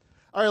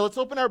All right, let's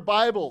open our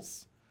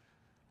Bibles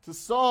to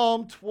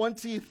Psalm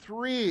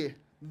 23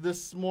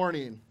 this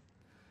morning.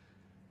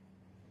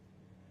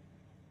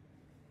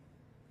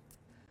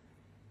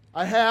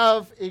 I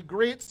have a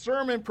great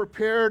sermon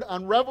prepared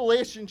on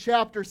Revelation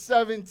chapter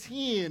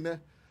 17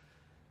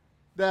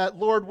 that,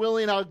 Lord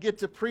willing, I'll get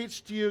to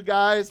preach to you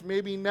guys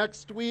maybe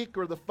next week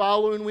or the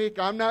following week.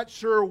 I'm not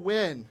sure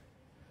when.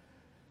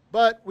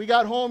 But we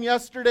got home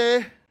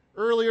yesterday,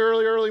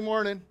 early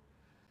morning,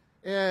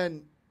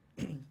 and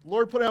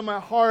Lord put it on my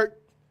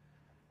heart,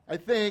 I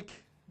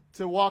think,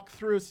 to walk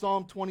through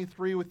Psalm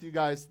 23 with you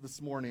guys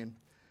this morning. And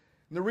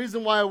the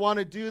reason why I want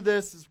to do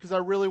this is because I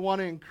really want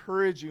to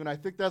encourage you, and I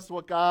think that's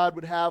what God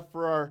would have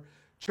for our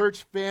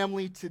church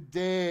family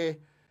today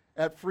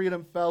at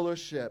Freedom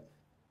Fellowship.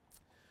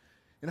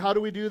 And how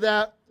do we do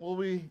that? Well,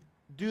 we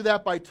do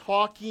that by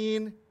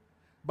talking,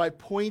 by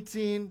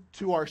pointing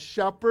to our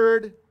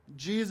shepherd,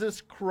 Jesus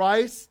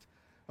Christ,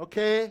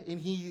 okay? And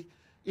he,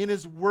 in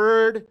his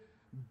word,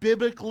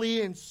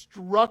 biblically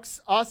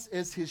instructs us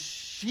as his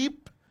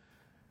sheep.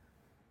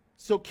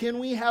 So can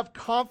we have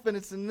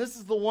confidence? And this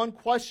is the one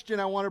question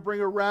I want to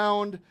bring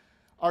around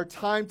our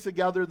time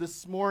together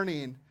this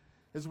morning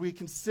as we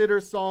consider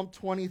Psalm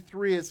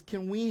 23 is,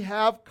 can we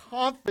have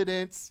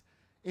confidence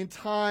in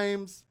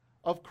times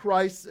of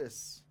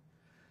crisis?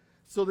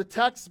 So the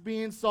text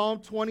being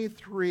Psalm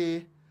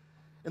 23,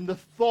 and the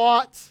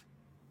thought,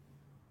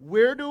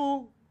 where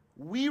do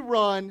we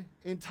run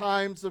in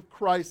times of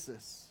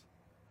crisis?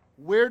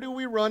 Where do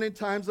we run in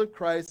times of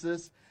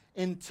crisis?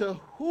 And to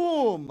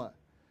whom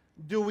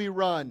do we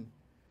run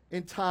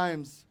in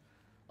times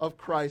of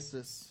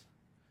crisis?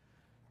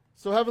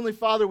 So, Heavenly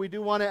Father, we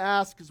do want to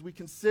ask as we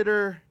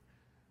consider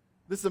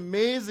this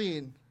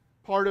amazing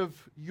part of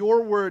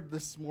your word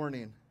this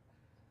morning,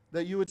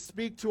 that you would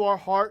speak to our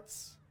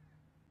hearts,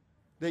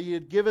 that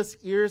you'd give us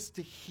ears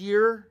to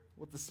hear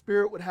what the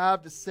Spirit would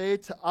have to say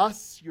to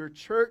us, your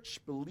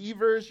church,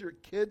 believers, your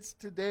kids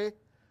today.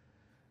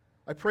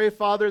 I pray,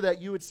 Father, that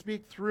you would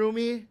speak through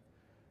me.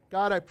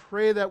 God, I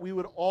pray that we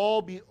would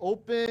all be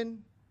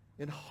open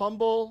and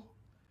humble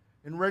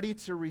and ready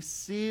to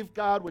receive,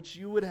 God, what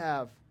you would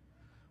have.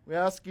 We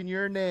ask in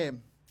your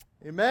name.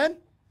 Amen?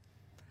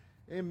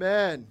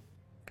 Amen.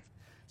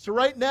 So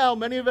right now,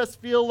 many of us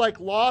feel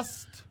like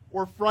lost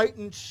or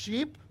frightened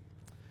sheep.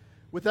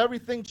 With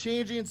everything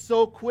changing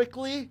so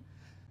quickly,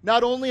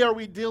 not only are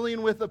we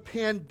dealing with a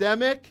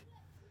pandemic,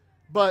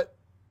 but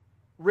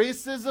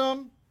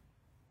racism,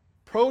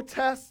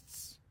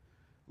 protests,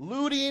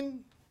 looting,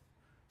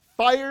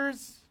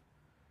 fires,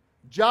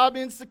 job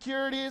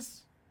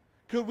insecurities.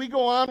 Could we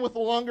go on with a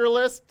longer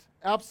list?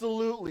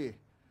 Absolutely.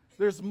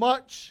 There's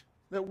much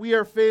that we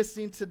are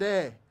facing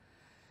today.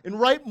 And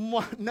right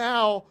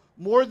now,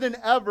 more than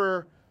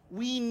ever,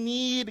 we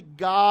need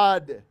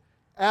God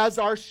as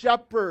our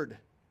shepherd,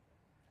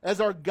 as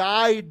our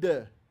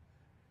guide,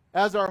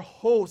 as our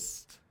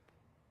host.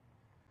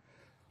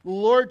 The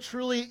Lord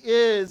truly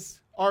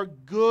is our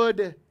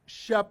good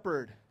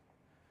shepherd.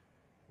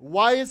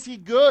 Why is he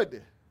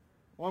good?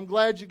 Well, I'm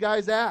glad you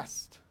guys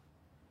asked.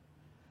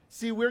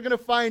 See, we're going to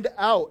find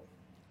out.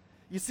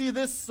 You see,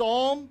 this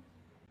psalm,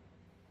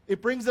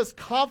 it brings us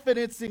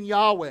confidence in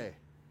Yahweh.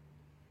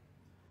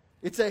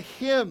 It's a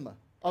hymn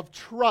of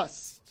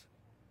trust.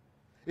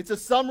 It's a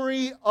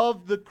summary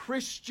of the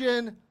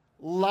Christian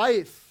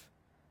life.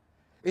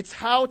 It's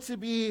how to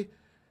be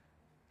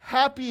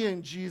happy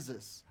in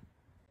Jesus.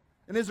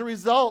 And as a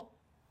result,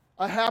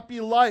 a happy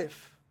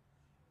life,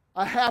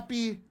 a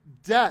happy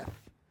death,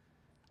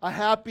 a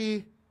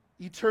happy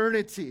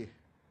eternity.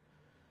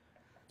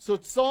 So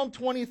Psalm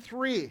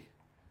 23,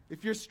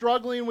 if you're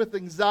struggling with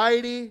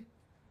anxiety,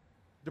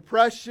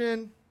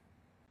 depression,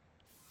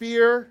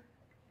 fear,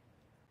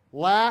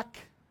 lack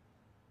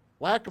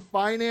of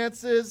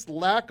finances,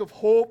 lack of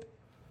hope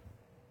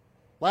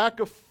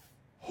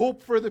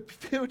for the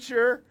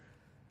future,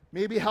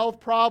 maybe health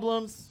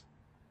problems,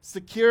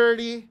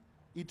 security,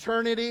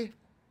 eternity.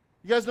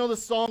 You guys know the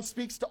psalm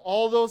speaks to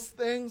all those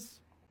things.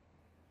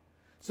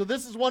 So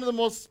this is one of the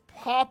most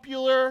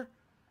popular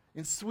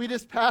and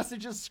sweetest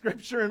passages of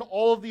Scripture in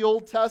all of the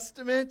Old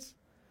Testament.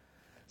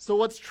 So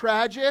what's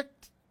tragic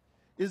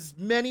is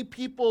many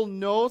people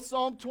know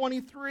Psalm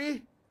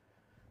 23,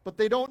 but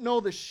they don't know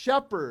the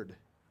shepherd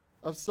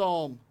of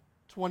Psalm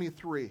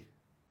 23.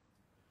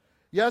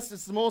 Yes,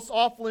 it's the most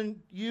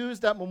often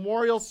used at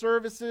memorial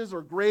services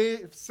or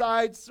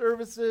graveside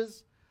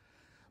services,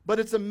 but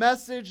it's a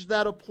message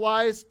that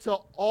applies to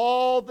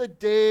all the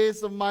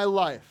days of my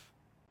life.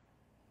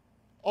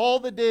 All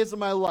the days of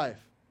my life.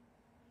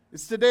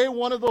 Is today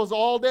one of those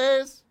all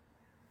days?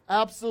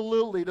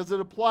 Absolutely. Does it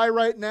apply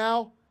right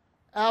now?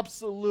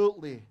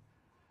 Absolutely.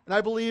 And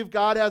I believe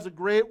God has a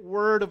great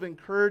word of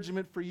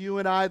encouragement for you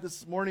and I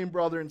this morning,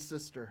 brother and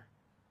sister.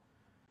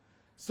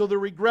 So the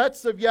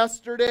regrets of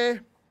yesterday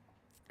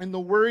and the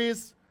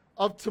worries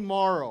of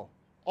tomorrow,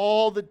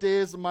 all the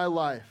days of my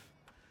life.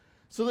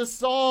 So this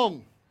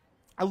psalm,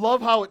 I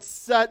love how it's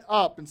set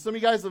up, and some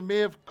of you guys may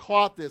have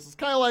caught this. It's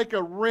kind of like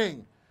a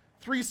ring,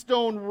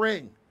 3-stone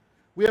ring,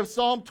 We have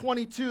Psalm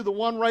 22, the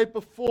one right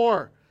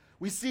before.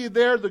 We see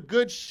there the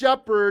good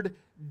shepherd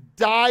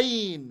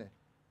dying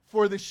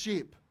for the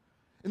sheep.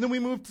 And then we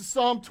move to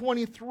Psalm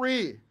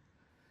 23,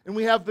 and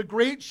we have the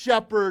great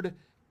shepherd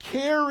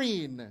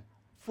caring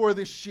for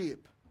the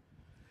sheep.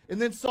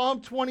 And then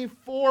Psalm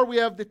 24, we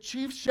have the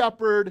chief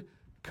shepherd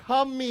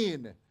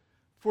coming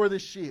for the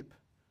sheep.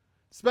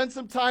 Spend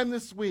some time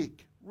this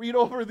week. Read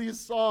over these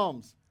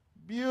Psalms.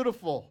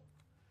 Beautiful.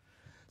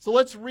 So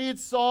let's read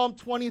Psalm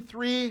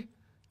 23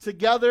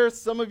 together.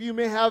 Some of you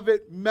may have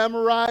it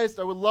memorized.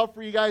 I would love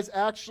for you guys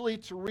actually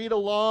to read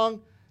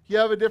along. If you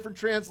have a different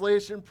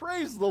translation,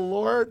 praise the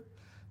Lord.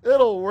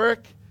 It'll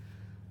work.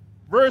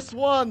 Verse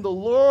 1, the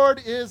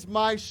Lord is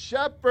my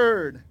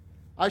shepherd.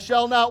 I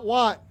shall not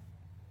want.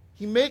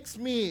 He makes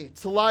me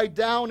to lie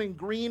down in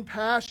green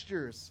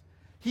pastures.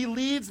 He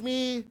leads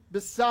me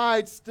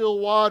beside still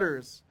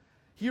waters.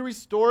 He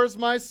restores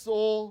my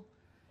soul.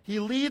 He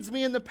leads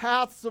me in the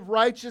paths of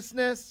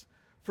righteousness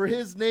for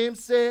his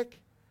name's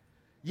sake.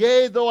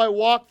 Yea, though I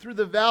walk through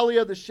the valley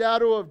of the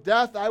shadow of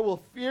death, I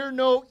will fear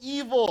no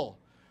evil,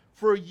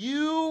 for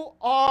you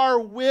are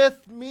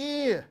with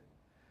me.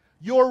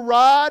 Your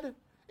rod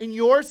and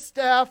your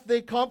staff,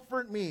 they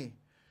comfort me.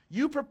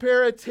 You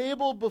prepare a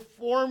table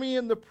before me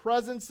in the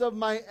presence of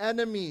my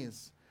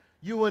enemies.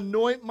 You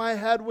anoint my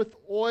head with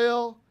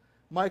oil.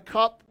 My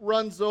cup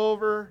runs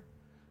over.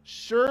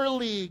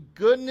 Surely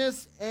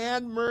goodness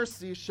and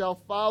mercy shall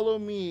follow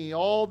me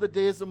all the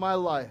days of my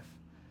life.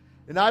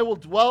 And I will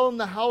dwell in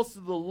the house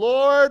of the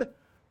Lord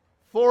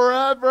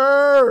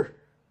forever.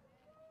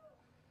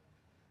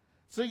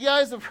 So you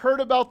guys have heard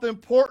about the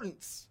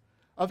importance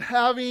of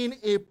having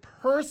a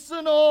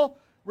personal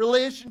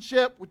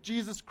relationship with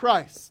Jesus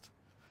Christ.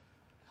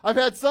 I've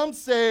had some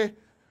say,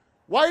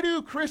 why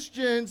do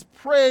Christians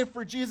pray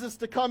for Jesus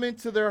to come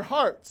into their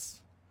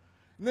hearts?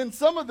 And then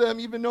some of them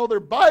even know their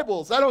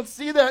Bibles. I don't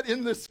see that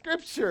in the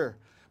scripture.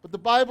 But the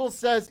Bible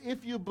says,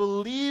 if you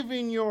believe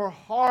in your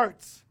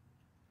heart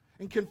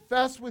and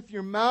confess with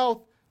your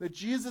mouth that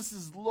Jesus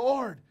is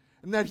Lord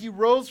and that he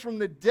rose from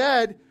the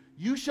dead,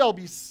 you shall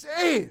be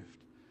saved.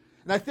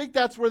 And I think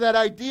that's where that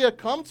idea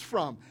comes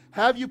from.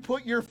 Have you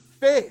put your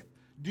faith?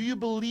 Do you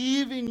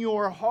believe in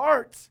your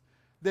heart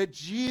that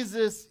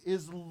Jesus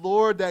is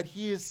Lord, that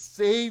he is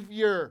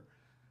Savior,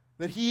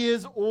 that he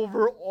is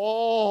over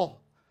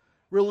all?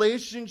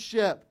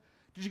 Relationship.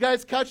 Did you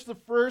guys catch the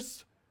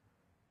first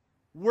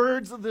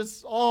words of this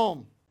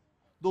psalm?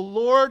 The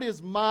Lord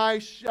is my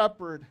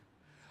shepherd.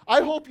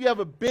 I hope you have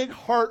a big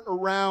heart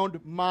around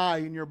my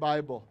in your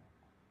Bible,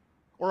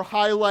 or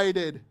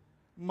highlighted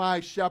my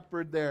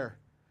shepherd there.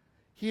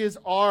 He is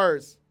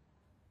ours.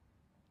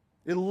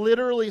 It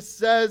literally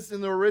says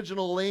in the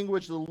original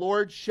language, the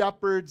Lord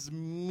shepherds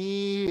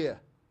me.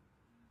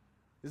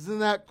 Isn't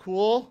that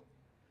cool?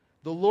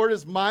 The Lord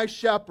is my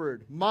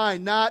shepherd. My,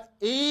 not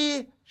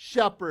a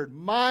shepherd.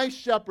 My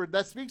shepherd.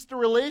 That speaks to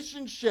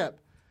relationship.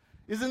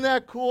 Isn't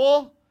that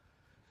cool?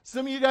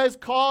 Some of you guys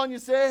call and you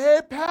say, hey,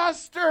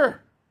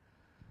 pastor,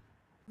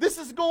 this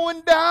is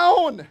going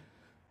down.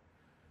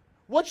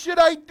 What should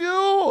I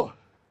do?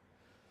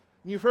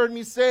 And you've heard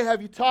me say,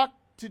 have you talked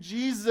to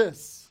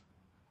Jesus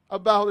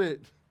about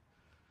it?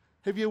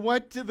 Have you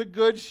went to the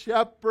good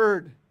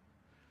shepherd?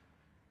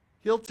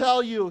 He'll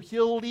tell you.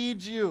 He'll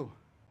lead you.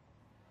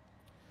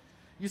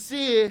 You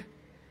see,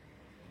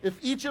 if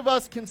each of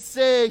us can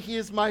say he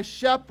is my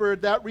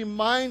shepherd, that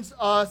reminds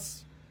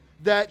us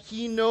that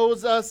he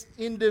knows us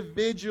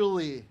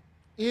individually,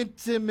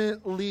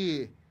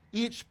 intimately,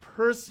 each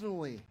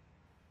personally.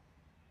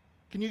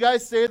 Can you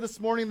guys say this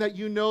morning that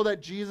you know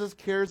that Jesus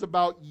cares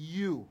about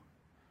you?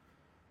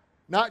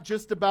 Not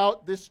just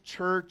about this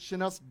church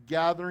and us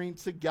gathering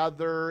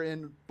together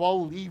and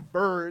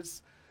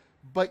believers,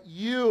 but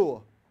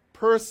you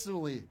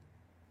personally.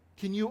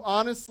 Can you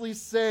honestly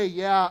say,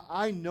 yeah,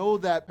 I know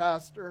that,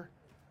 Pastor.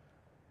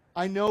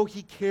 I know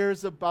he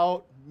cares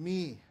about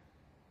me.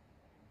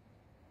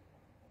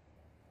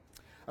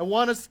 I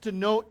want us to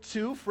note,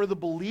 too, for the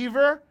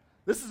believer,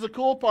 this is the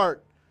cool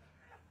part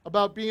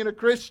about being a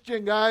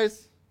Christian,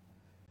 guys.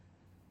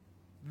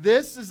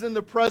 This is in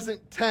the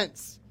present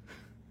tense.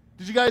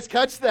 Did you guys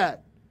catch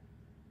that?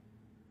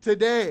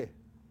 Today,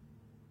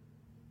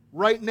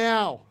 right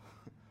now,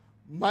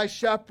 my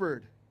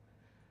shepherd.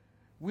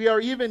 We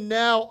are even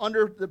now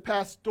under the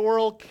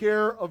pastoral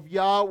care of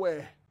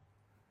Yahweh.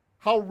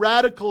 How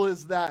radical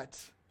is that?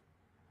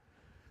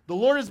 The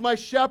Lord is my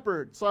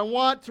shepherd. So I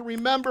want to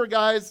remember,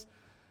 guys,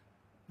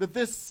 that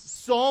this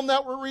psalm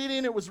that we're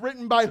reading, it was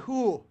written by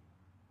who?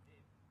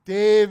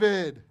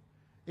 David.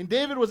 And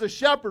David was a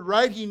shepherd,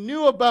 right? He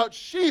knew about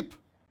sheep.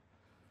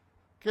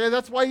 Okay,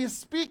 that's why he's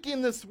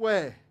speaking this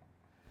way.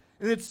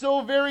 And it's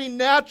so very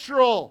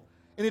natural.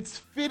 And it's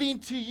fitting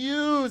to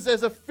use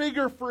as a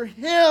figure for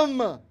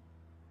him.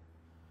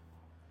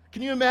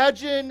 Can you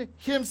imagine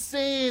him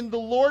saying, the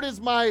Lord is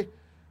my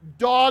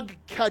dog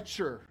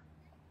catcher?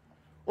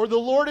 Or the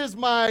Lord is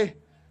my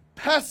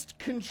pest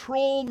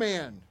control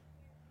man?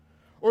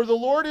 Or the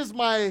Lord is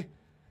my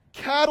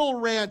cattle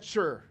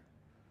rancher,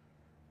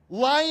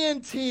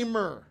 lion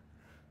tamer,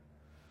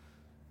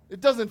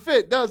 It doesn't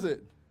fit, does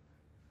it?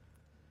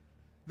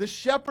 The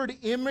shepherd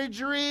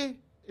imagery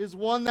is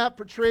one that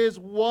portrays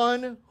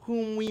one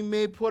whom we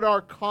may put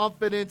our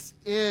confidence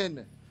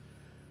in.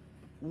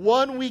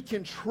 One we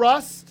can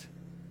trust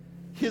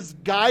his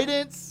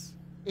guidance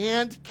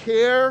and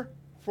care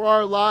for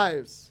our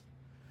lives.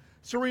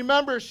 So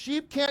remember,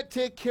 sheep can't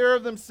take care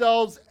of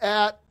themselves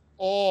at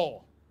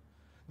all.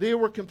 They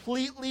were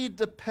completely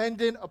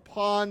dependent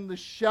upon the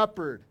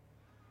shepherd.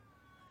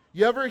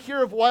 You ever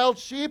hear of wild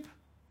sheep?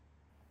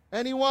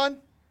 Anyone?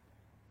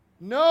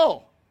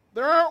 No,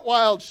 there aren't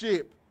wild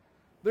sheep.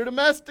 They're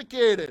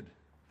domesticated.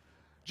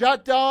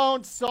 Jot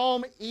down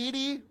Psalm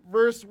 80,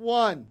 verse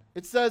 1.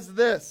 It says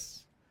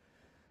this: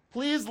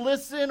 "Please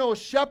listen, O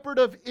shepherd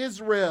of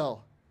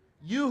Israel,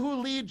 you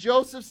who lead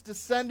Joseph's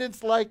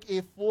descendants like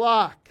a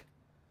flock."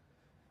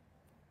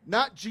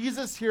 Not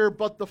Jesus here,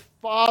 but the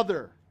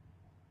Father.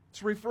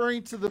 It's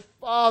referring to the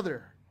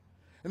Father.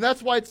 And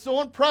that's why it's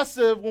so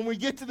impressive when we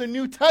get to the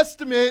New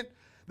Testament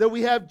that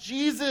we have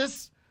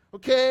Jesus,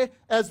 okay,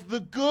 as the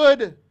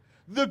good,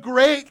 the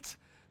great,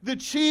 the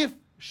chief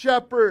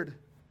shepherd.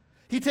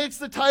 He takes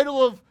the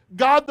title of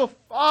God the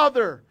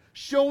Father,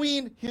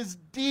 showing his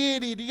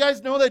deity. Do you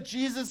guys know that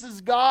Jesus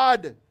is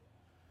God?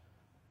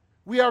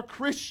 We are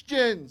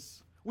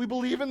Christians. We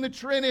believe in the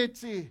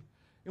Trinity.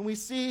 And we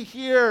see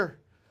here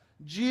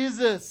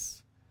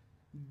Jesus,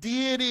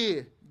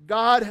 deity,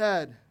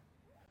 Godhead.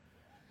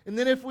 And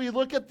then if we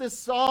look at this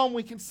psalm,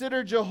 we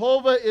consider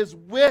Jehovah is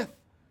with,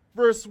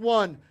 verse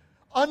 1,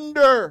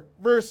 under,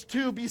 verse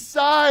 2,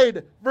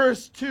 beside,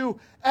 verse 2,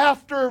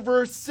 after,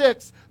 verse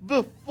 6,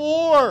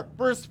 before,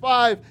 verse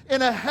 5,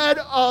 and ahead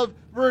of,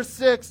 verse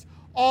 6,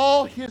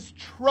 all his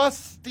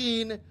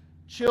trusting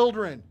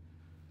children.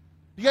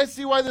 You guys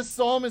see why this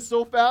psalm is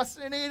so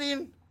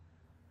fascinating?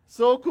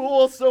 So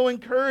cool, so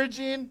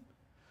encouraging.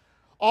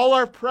 All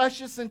our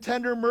precious and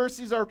tender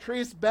mercies are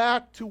traced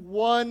back to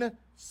one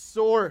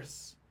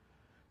source,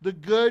 the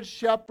Good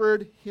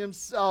Shepherd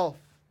himself.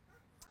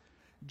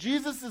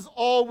 Jesus is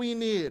all we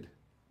need.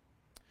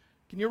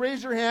 Can you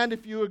raise your hand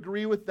if you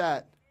agree with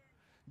that?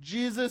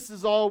 Jesus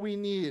is all we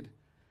need.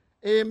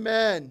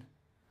 Amen.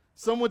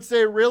 Some would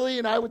say, really?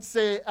 And I would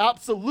say,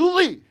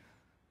 absolutely.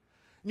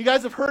 You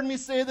guys have heard me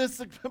say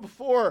this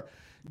before.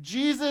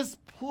 Jesus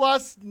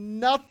plus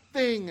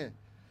nothing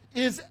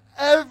is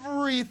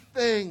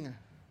everything.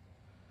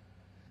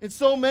 And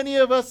so many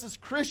of us as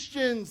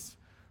Christians,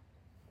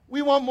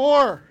 we want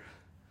more.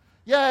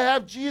 Yeah, I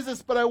have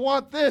Jesus, but I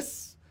want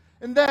this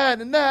and that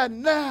and that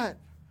and that.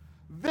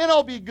 Then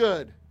I'll be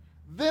good.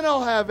 Then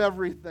I'll have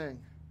everything.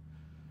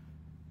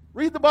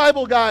 Read the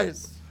Bible,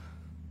 guys.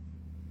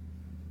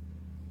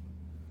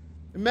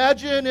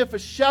 Imagine if a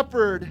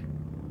shepherd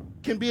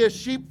can be a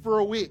sheep for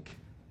a week.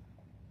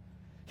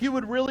 He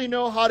would really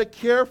know how to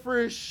care for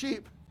his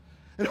sheep.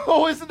 And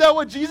oh, isn't that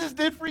what Jesus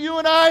did for you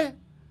and I?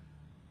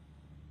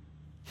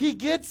 He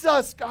gets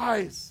us,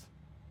 guys.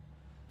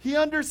 He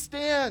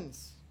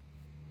understands.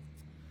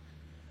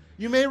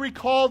 You may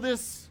recall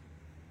this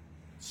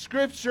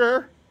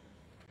scripture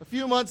a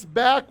few months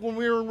back when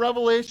we were in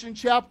Revelation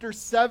chapter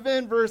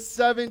 7, verse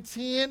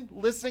 17.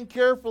 Listen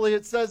carefully.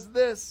 It says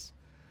this: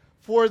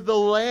 "For the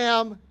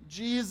Lamb,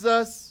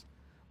 Jesus,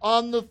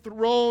 on the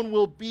throne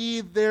will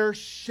be their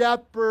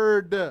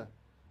shepherd,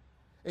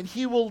 and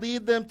he will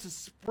lead them to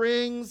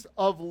springs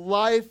of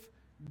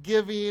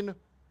life-giving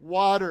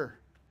water."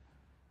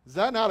 Is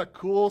that not a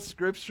cool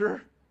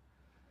scripture?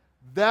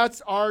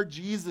 That's our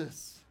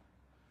Jesus.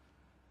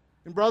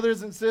 And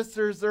brothers and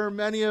sisters, there are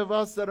many of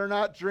us that are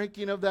not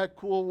drinking of that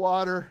cool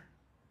water.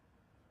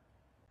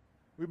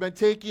 We've been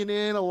taking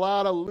in a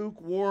lot of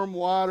lukewarm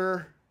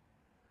water,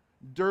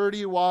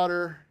 dirty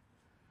water,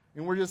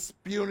 and we're just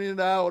spewing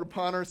it out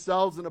upon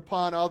ourselves and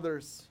upon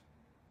others.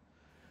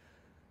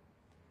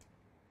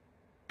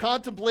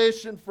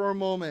 Contemplation for a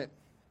moment.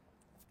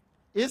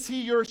 Is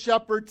he your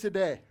shepherd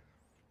today?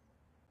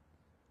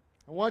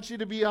 I want you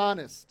to be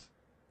honest.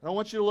 I don't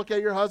want you to look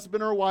at your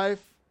husband or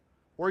wife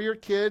or your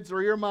kids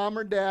or your mom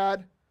or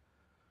dad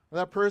or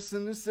that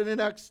person who's sitting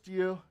next to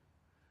you.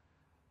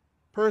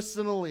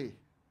 Personally,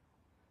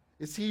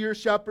 is he your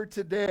shepherd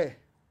today?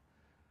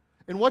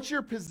 And what's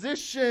your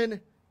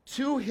position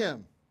to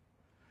him?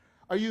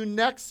 Are you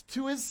next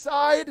to his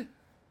side?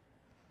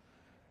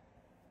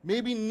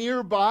 Maybe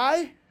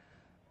nearby?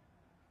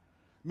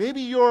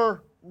 Maybe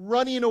you're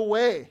running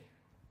away.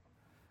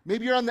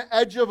 Maybe you're on the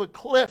edge of a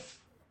cliff.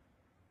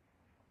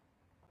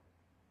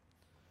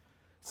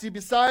 See,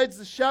 besides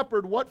the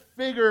shepherd, what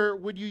figure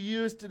would you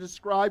use to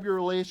describe your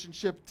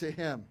relationship to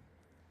him?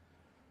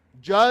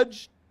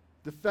 Judge,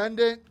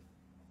 defendant,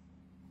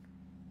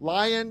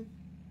 lion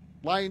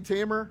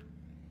tamer?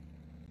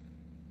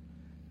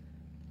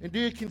 And do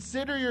you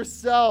consider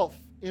yourself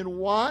in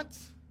want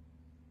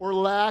or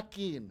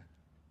lacking?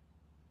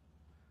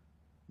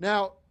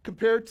 Now,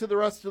 compared to the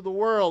rest of the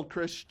world,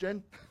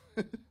 Christian,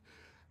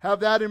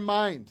 have that in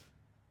mind.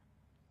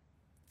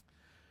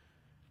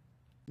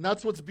 And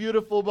that's what's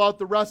beautiful about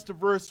the rest of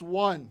verse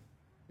 1.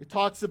 It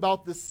talks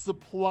about the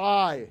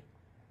supply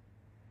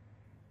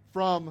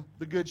from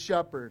the Good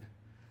Shepherd.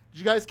 Did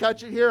you guys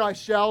catch it here? I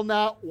shall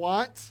not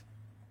want.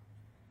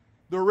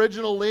 The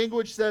original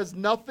language says,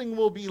 nothing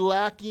will be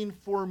lacking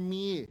for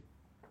me.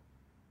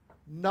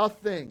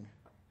 Nothing.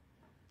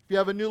 If you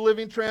have a New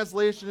Living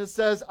Translation, it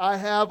says, I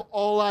have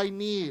all I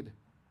need.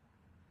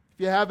 If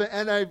you have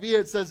an NIV,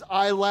 it says,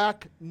 I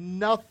lack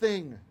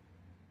nothing.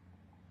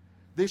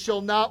 They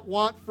shall not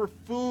want for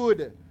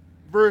food,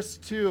 verse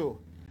 2.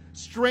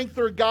 Strength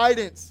or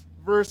guidance,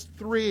 verse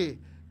 3.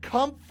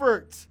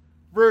 Comfort,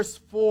 verse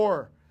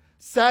 4.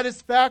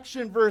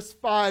 Satisfaction, verse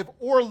 5.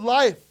 Or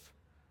life,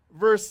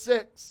 verse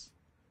 6.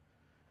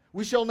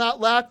 We shall not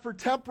lack for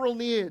temporal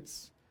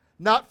needs,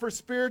 not for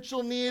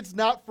spiritual needs,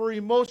 not for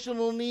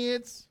emotional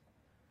needs.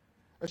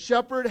 A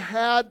shepherd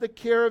had the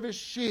care of his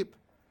sheep,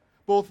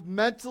 both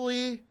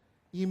mentally,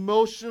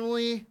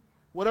 emotionally,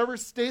 whatever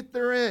state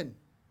they're in.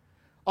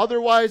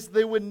 Otherwise,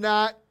 they would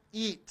not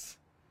eat.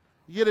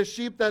 You get a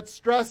sheep that's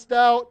stressed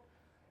out,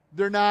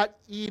 they're not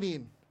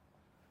eating.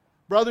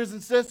 Brothers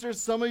and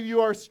sisters, some of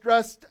you are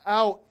stressed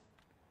out,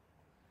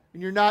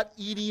 and you're not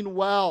eating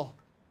well,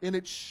 and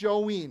it's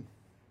showing.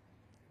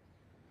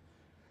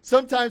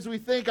 Sometimes we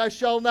think I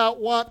shall not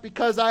want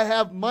because I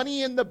have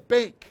money in the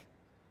bank.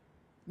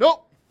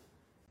 Nope.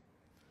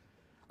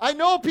 I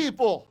know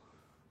people.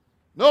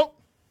 Nope.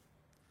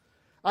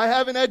 I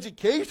have an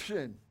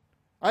education.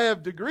 I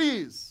have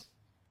degrees.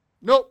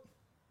 Nope.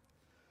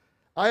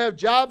 I have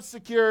job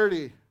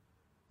security.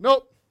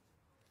 Nope.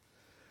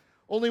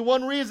 Only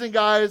one reason,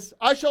 guys.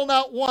 I shall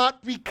not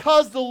want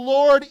because the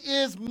Lord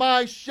is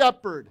my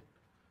shepherd.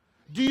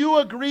 Do you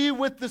agree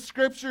with the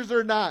scriptures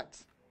or not?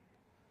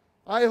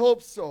 I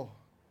hope so.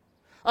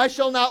 I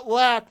shall not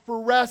lack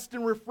for rest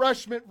and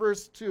refreshment,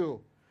 verse 2.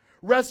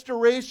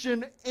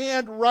 Restoration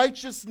and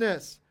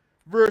righteousness,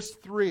 verse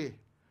 3.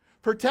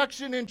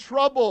 Protection in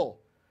trouble,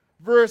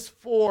 verse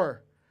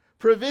 4.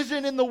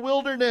 Provision in the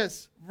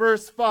wilderness,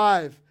 verse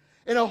 5.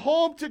 And a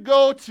home to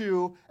go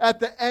to at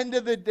the end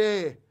of the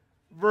day,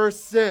 verse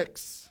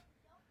 6.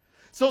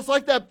 So it's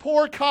like that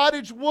poor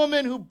cottage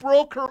woman who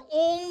broke her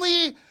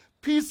only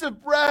piece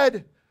of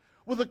bread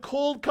with a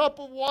cold cup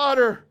of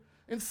water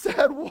and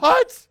said,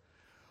 what?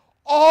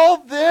 All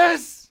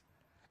this?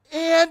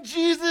 And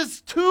Jesus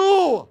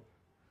too?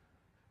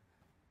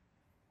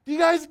 Do you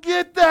guys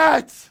get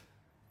that?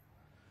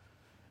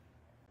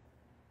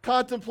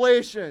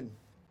 Contemplation.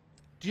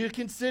 Do you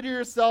consider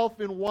yourself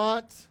in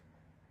want,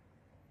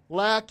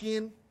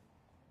 lacking,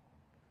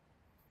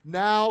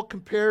 now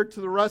compared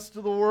to the rest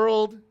of the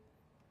world?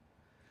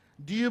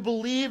 Do you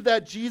believe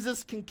that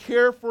Jesus can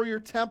care for your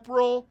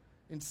temporal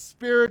and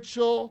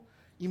spiritual,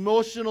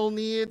 emotional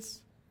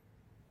needs?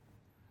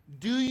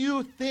 Do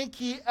you think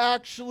he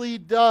actually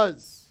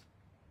does?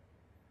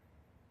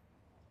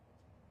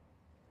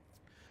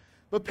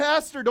 But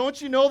Pastor,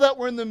 don't you know that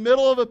we're in the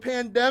middle of a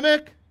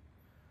pandemic?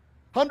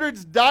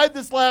 Hundreds died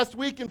this last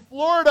week in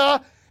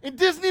Florida, and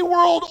Disney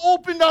World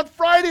opened on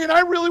Friday, and I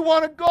really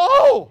want to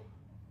go.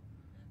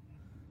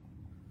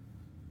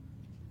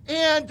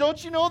 And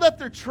don't you know that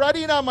they're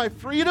treading on my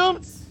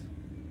freedoms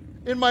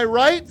and my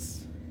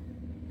rights?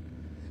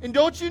 And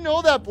don't you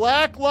know that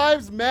Black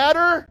Lives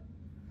Matter,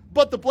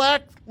 but the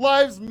Black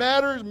Lives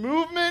Matter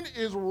movement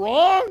is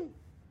wrong?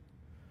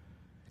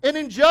 And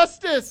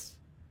injustice,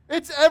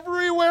 it's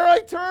everywhere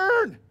I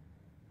turn.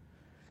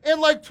 And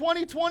like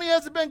 2020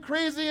 hasn't been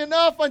crazy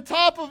enough, on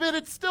top of it,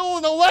 it's still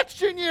an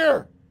election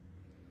year.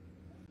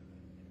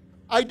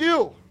 I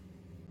do.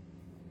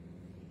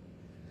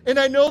 And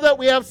I know that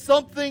we have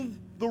something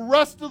the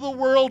rest of the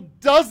world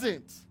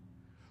doesn't.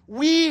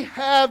 We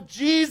have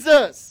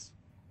Jesus.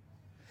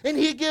 And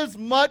he gives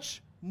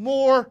much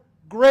more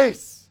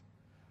grace.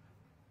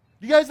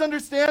 Do you guys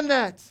understand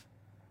that?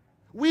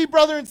 We,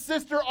 brother and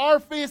sister, are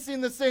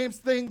facing the same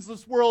things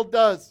this world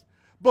does.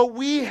 But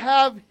we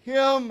have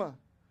him.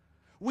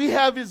 We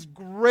have his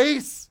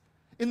grace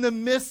in the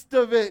midst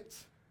of it.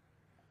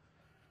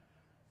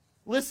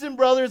 Listen,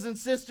 brothers and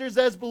sisters,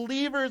 as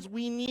believers,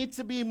 we need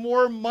to be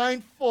more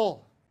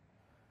mindful,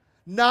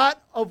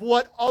 not of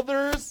what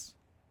others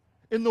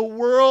in the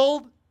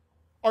world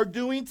are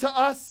doing to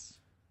us.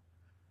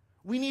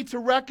 We need to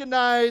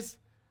recognize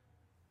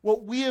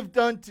what we have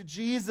done to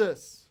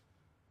Jesus.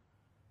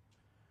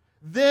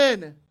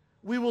 Then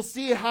we will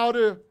see how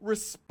to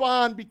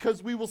respond,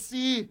 because we will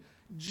see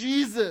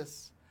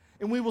Jesus,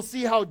 and we will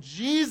see how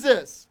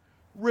Jesus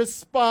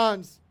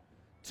responds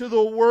to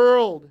the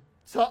world,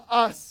 to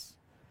us.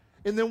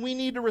 And then we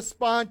need to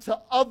respond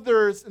to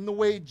others in the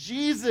way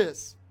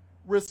Jesus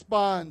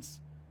responds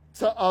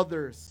to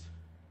others.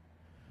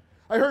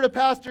 I heard a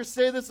pastor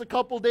say this a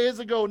couple days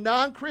ago.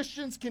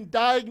 Non-Christians can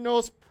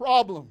diagnose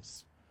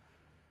problems.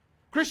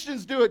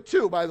 Christians do it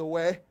too, by the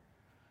way.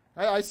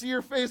 I see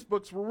your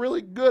Facebooks. We're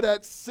really good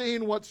at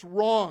saying what's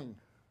wrong.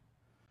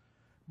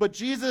 But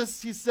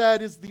Jesus, he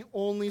said, is the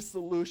only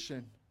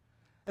solution.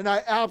 And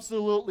I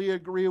absolutely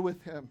agree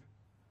with him.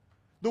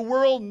 The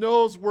world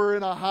knows we're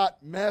in a hot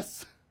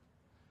mess.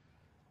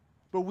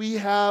 But we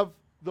have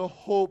the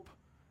hope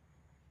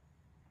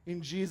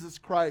in Jesus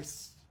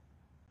Christ.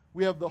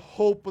 We have the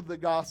hope of the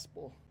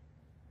gospel.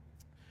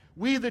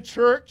 We, the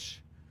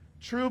church,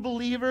 True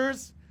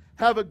believers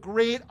have a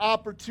great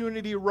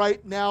opportunity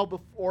right now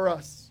before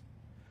us.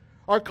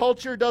 Our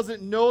culture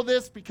doesn't know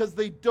this because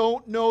they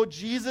don't know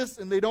Jesus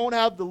and they don't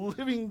have the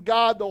living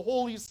God, the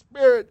Holy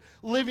Spirit,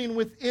 living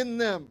within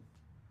them.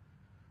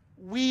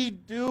 We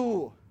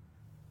do.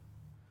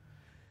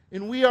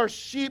 And we are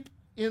sheep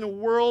in a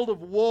world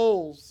of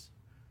wolves.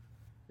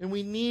 And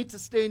we need to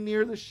stay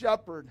near the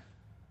shepherd.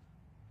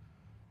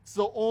 It's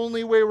the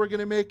only way we're going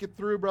to make it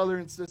through, brother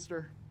and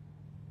sister.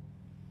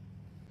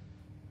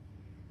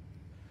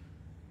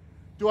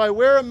 Do I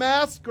wear a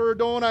mask or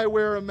don't I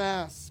wear a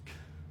mask?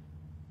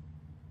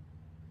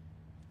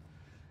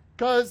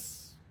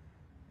 Because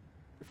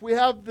if we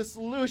have the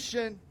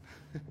solution,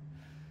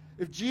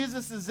 if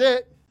Jesus is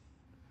it,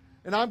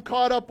 and I'm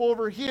caught up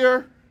over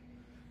here,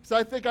 because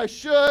I think I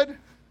should,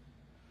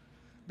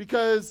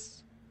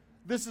 because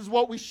this is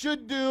what we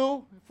should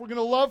do if we're going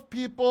to love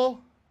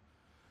people,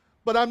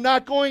 but I'm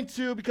not going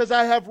to because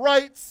I have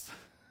rights,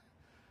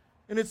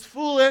 and it's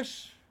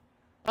foolish.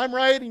 I'm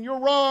right and you're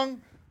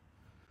wrong.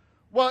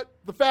 What?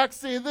 The facts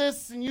say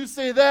this and you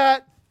say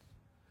that.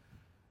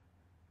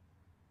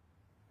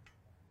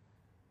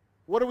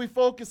 What are we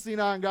focusing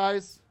on,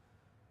 guys?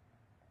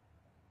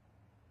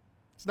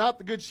 It's not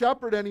the Good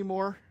Shepherd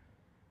anymore.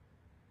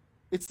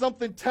 It's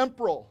something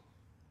temporal.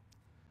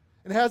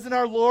 And hasn't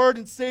our Lord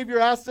and Savior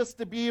asked us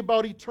to be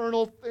about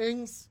eternal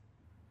things?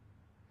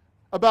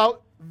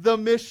 About the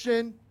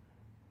mission?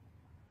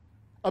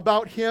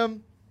 About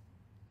Him?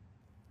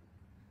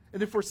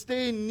 And if we're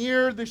staying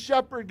near the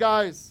shepherd,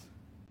 guys,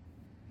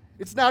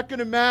 it's not going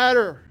to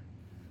matter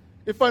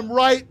if I'm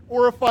right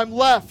or if I'm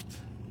left.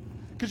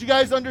 Because you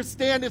guys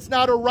understand it's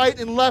not a right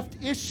and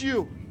left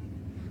issue.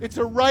 It's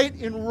a right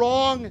and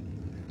wrong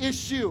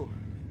issue.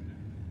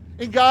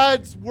 In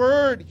God's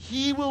Word,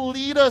 He will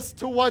lead us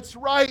to what's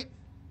right.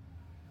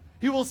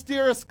 He will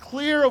steer us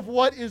clear of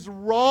what is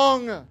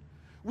wrong.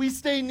 We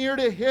stay near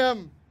to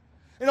Him.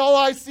 And all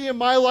I see in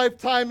my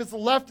lifetime is the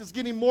left is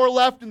getting more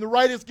left and the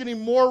right is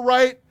getting more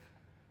right.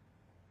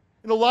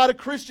 And a lot of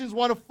Christians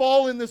want to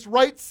fall in this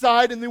right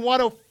side and they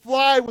want to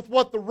fly with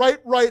what the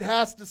right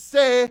has to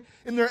say.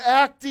 And they're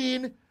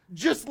acting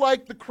just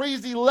like the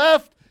crazy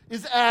left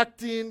is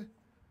acting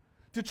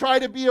to try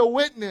to be a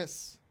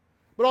witness.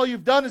 But all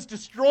you've done is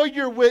destroyed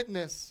your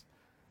witness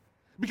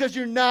because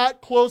you're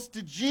not close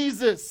to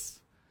Jesus.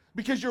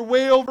 Because you're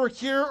way over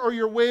here or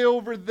you're way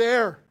over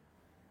there.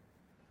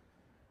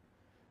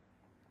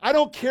 I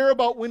don't care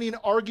about winning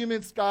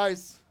arguments,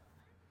 guys.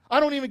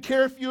 I don't even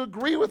care if you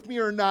agree with me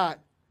or not.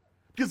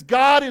 Because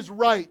God is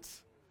right.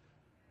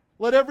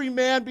 Let every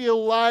man be a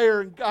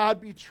liar and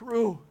God be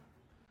true.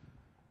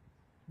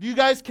 Do you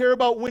guys care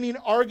about winning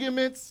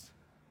arguments?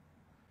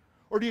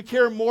 Or do you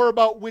care more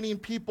about winning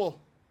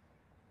people?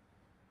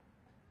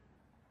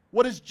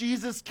 What does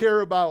Jesus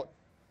care about?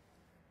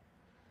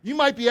 You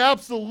might be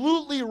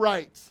absolutely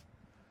right.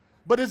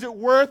 But is it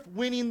worth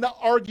winning the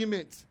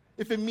argument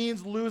if it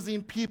means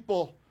losing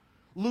people,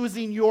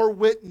 losing your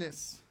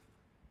witness?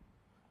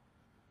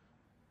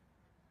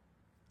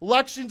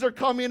 Elections are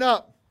coming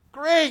up.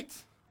 Great.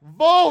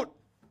 Vote.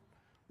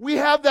 We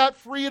have that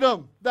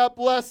freedom, that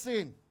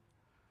blessing.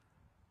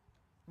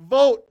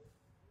 Vote.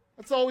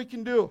 That's all we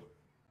can do.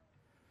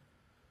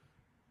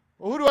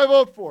 Well, who do I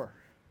vote for?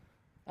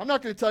 I'm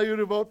not going to tell you who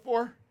to vote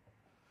for.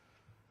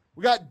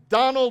 We got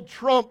Donald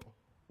Trump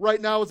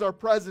right now as our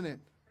president.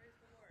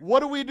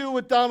 What do we do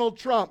with Donald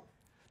Trump?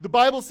 The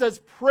Bible says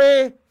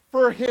pray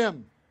for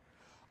him.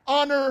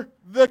 Honor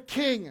the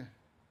king.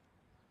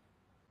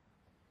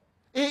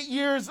 8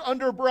 years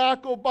under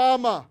Barack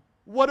Obama.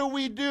 What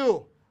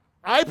do?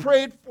 I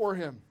prayed for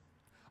him.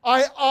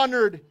 I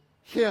honored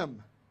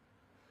him.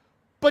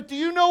 But do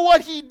you know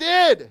what he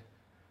did?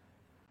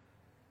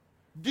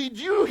 Did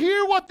you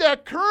hear what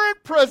that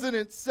current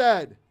president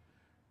said?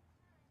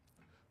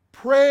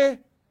 Pray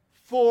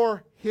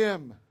for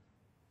him.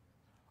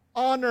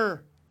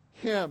 Honor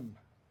him.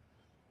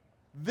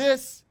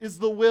 This is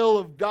the will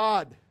of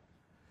God.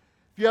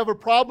 If you have a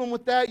problem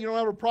with that, you don't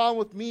have a problem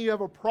with me, you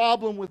have a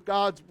problem with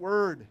God's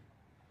word.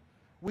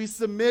 We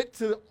submit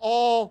to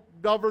all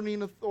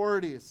governing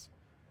authorities.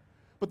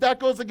 But that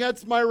goes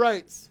against my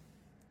rights.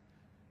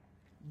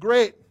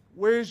 Great.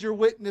 Where's your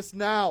witness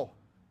now?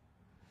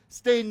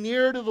 Stay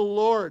near to the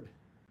Lord.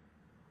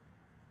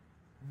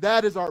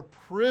 That is our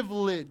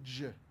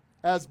privilege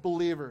as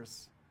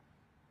believers.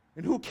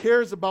 And who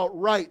cares about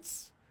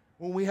rights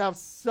when we have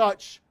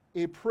such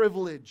a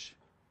privilege?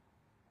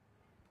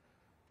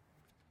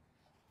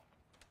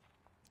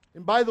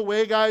 And by the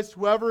way, guys,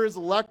 whoever is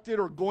elected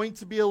or going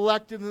to be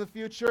elected in the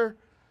future,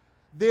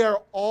 they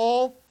are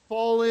all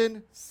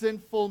fallen,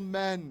 sinful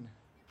men.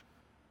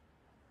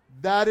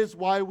 That is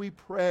why we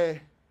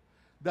pray.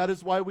 That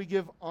is why we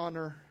give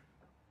honor.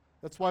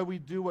 That's why we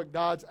do what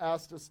God's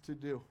asked us to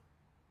do.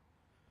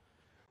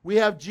 We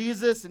have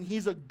Jesus, and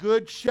He's a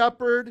good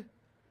shepherd.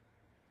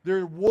 There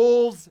are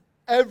wolves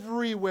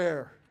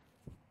everywhere.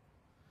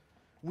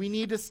 We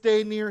need to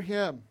stay near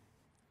Him.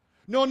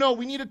 No,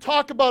 we need to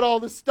talk about all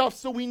this stuff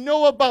so we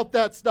know about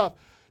that stuff.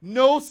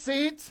 No,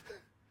 saint,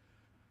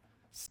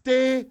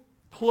 stay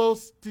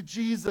close to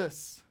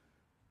Jesus.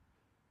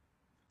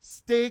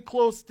 Stay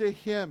close to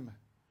Him.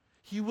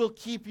 He will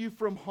keep you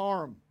from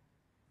harm.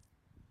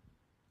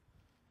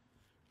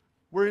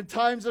 We're in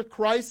times of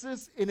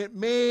crisis, and it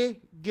may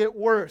get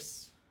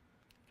worse.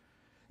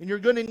 And you're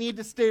going to need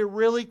to stay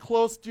really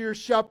close to your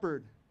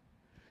shepherd.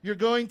 You're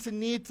going to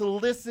need to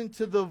listen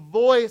to the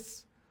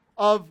voice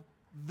of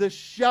the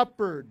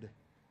shepherd.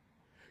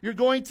 You're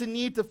going to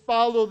need to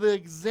follow the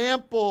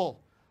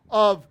example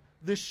of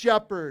the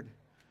shepherd.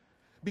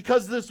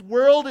 Because this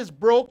world is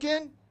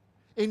broken,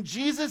 and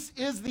Jesus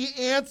is the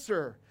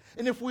answer.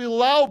 And if we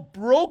allow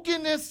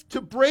brokenness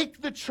to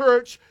break the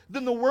church,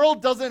 then the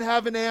world doesn't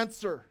have an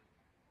answer.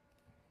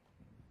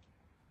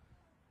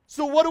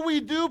 So what do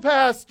we do,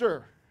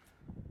 Pastor?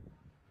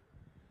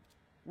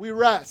 We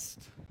rest.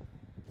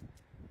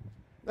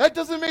 That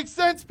doesn't make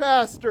sense,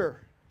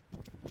 Pastor.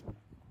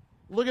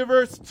 Look at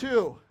verse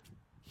 2.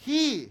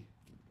 He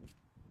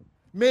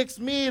makes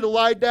me to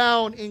lie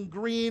down in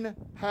green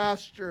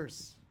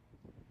pastures.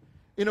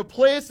 In a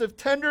place of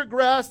tender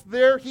grass,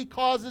 there he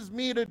causes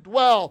me to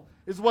dwell,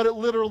 is what it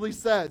literally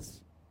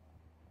says.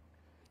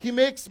 He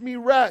makes me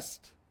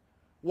rest.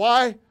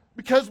 Why?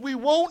 Because we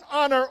won't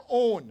on our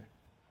own.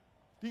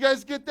 Do you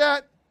guys get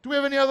that? Do we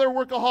have any other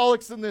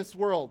workaholics in this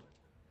world?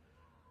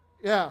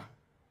 Yeah.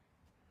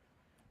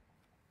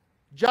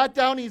 Jot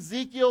down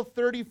Ezekiel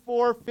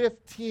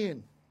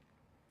 34:15.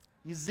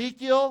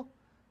 Ezekiel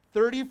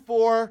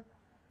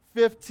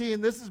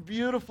 34:15. This is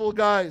beautiful,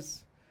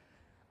 guys.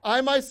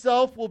 I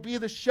myself will be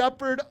the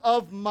shepherd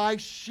of my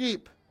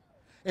sheep,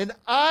 and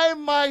I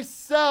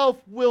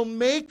myself will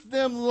make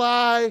them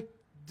lie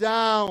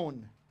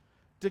down,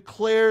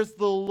 declares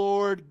the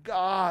Lord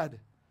God.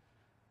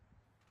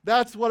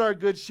 That's what our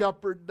good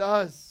shepherd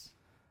does.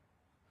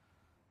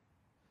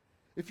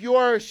 If you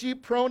are a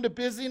sheep prone to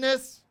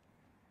busyness,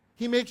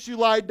 he makes you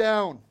lie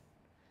down.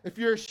 If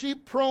you're a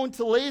sheep prone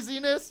to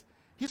laziness,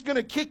 he's going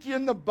to kick you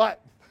in the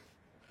butt.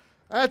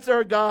 That's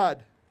our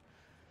God.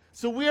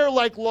 So we are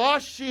like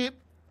lost sheep,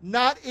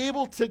 not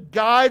able to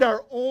guide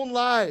our own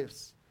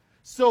lives.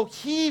 So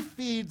he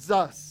feeds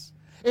us,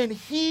 and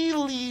he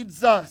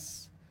leads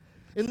us.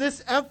 In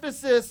this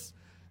emphasis,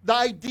 the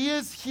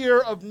ideas here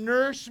of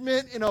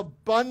nourishment and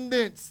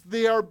abundance,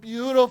 they are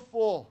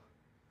beautiful.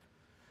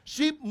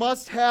 Sheep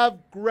must have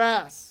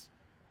grass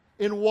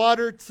and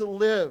water to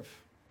live.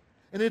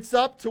 And it's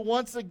up to,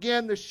 once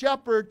again, the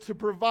shepherd to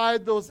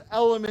provide those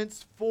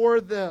elements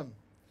for them.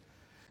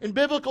 In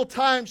biblical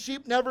times,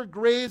 sheep never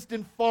grazed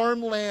in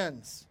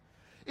farmlands.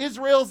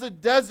 Israel's a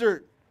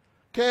desert.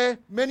 Okay?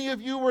 Many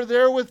of you were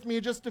there with me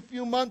just a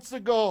few months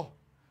ago.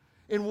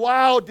 And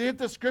wow, didn't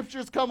the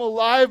scriptures come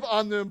alive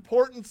on the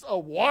importance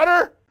of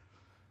water?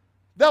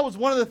 That was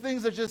one of the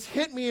things that just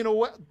hit me in a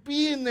way,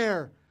 being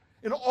there.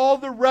 And all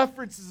the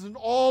references and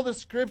all the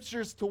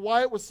scriptures to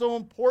why it was so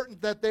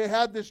important that they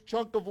had this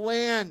chunk of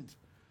land.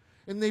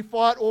 And they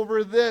fought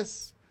over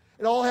this.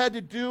 It all had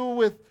to do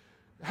with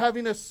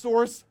having a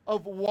source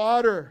of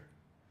water.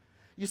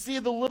 You see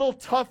the little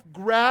tough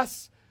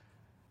grass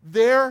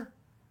there?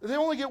 They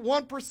only get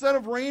 1%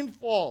 of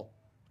rainfall.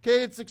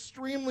 Okay, it's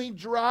extremely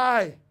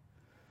dry.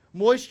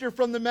 Moisture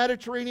from the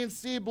Mediterranean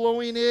Sea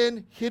blowing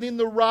in, hitting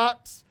the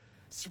rocks,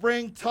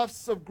 spraying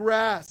tufts of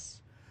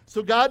grass.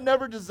 So God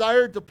never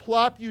desired to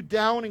plop you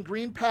down in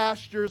green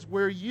pastures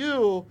where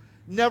you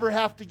never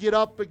have to get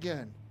up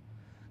again.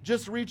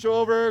 Just reach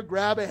over,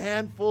 grab a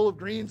handful of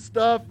green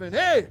stuff, and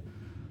hey,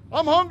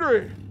 I'm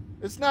hungry.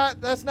 That's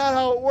not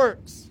how it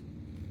works.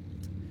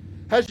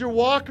 Has your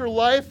walk or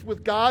life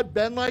with God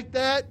been like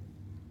that?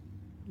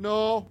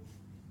 No.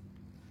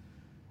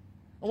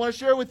 I want to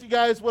share with you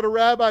guys what a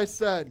rabbi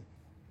said.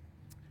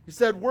 He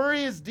said,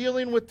 worry is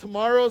dealing with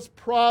tomorrow's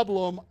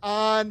problem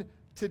on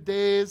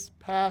today's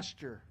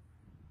pasture.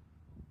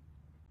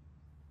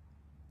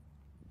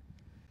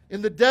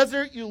 In the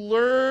desert, you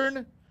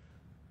learn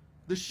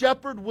the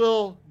shepherd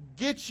will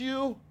get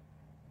you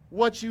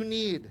what you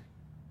need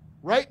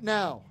right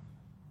now.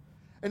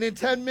 And in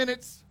 10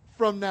 minutes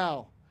from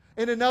now.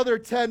 And another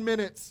 10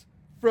 minutes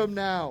from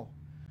now.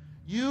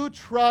 You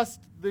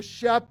trust the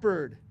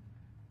shepherd.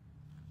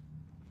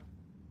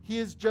 He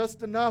is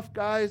just enough,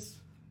 guys.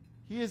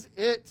 He is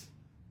it.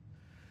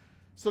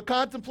 So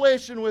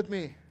contemplation with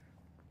me.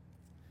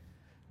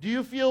 Do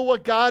you feel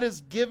what God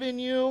has given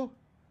you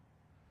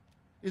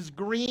is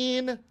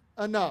green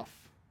enough?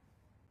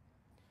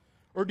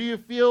 Or do you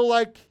feel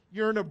like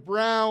you're in a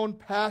brown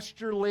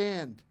pasture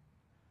land?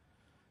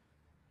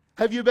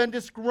 Have you been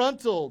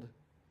disgruntled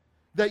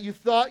that you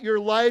thought your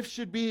life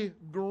should be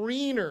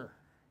greener?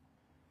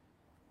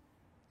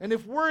 And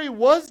if worry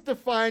was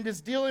defined as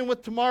dealing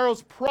with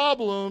tomorrow's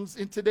problems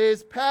in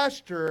today's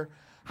pasture,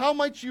 how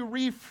might you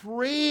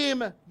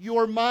reframe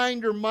your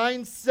mind or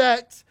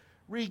mindset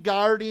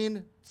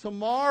regarding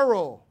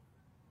tomorrow?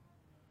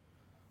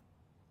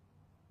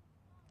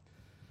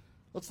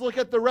 Let's look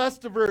at the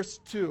rest of verse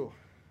 2.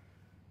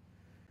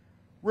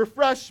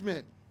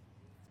 Refreshment.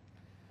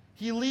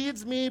 He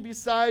leads me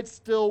beside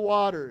still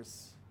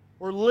waters.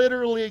 Or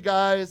literally,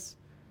 guys,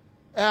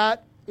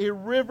 at a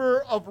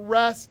river of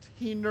rest,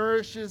 he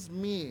nourishes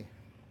me.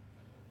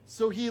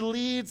 So he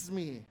leads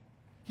me.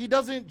 He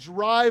doesn't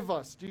drive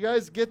us. Do you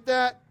guys get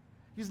that?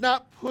 He's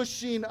not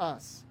pushing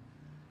us.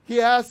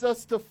 He asks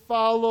us to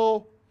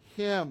follow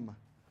him.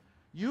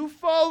 You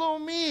follow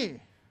me.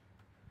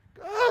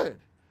 Good.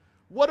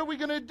 What are we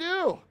going to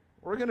do?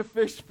 We're going to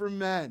fish for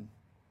men.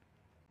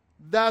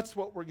 That's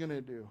what we're going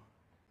to do.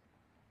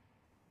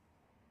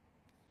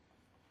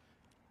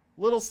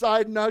 Little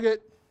side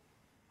nugget.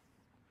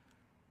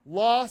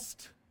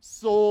 Lost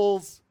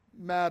souls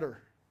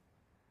matter.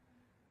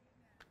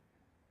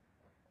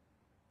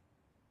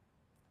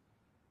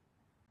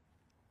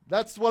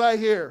 That's what I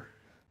hear.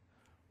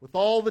 With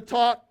all the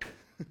talk,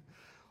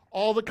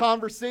 all the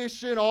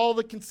conversation, all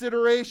the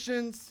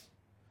considerations,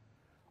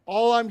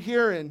 all I'm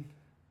hearing,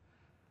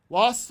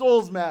 lost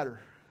souls matter.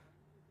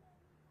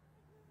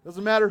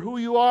 Doesn't matter who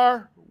you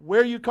are,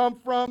 where you come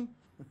from.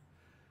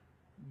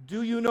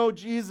 Do you know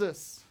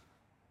Jesus?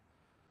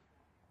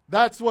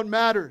 That's what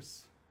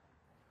matters.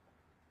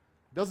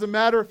 Doesn't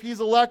matter if he's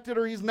elected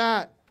or he's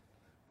not.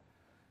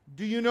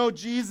 Do you know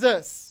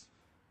Jesus?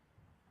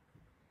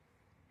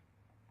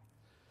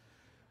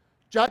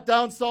 Jot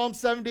down Psalm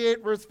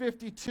 78, verse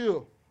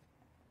 52.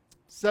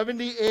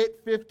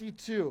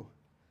 78:52.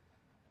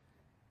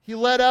 He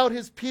led out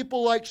his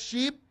people like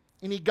sheep,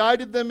 and he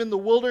guided them in the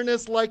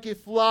wilderness like a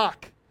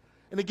flock.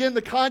 And again,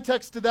 the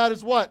context to that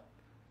is what?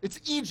 It's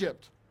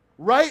Egypt,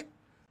 right?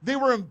 They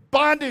were in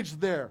bondage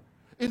there,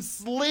 in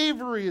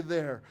slavery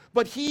there.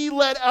 But he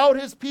led out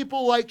his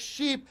people like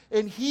sheep,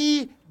 and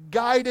he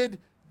guided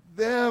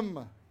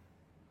them.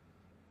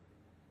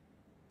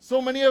 So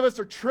many of us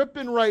are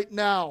tripping right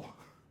now.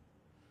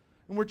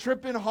 And we're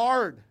tripping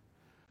hard.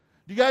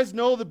 Do you guys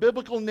know the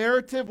biblical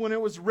narrative when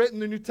it was written in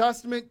the New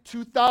Testament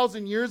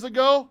 2,000 years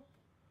ago?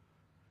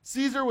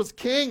 Caesar was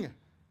king.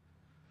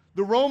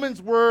 The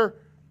Romans were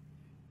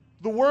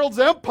the world's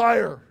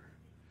empire.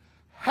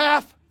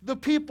 Half the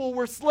people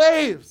were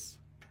slaves.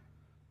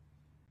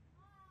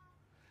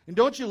 And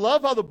don't you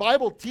love how the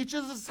Bible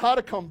teaches us how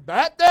to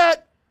combat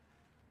that?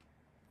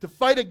 To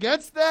fight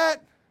against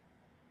that?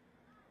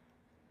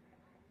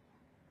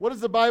 What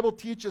does the Bible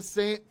teach us,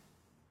 saint?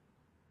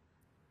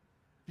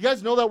 You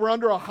guys know that we're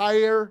under a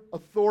higher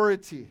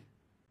authority.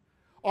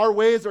 Our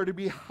ways are to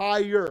be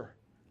higher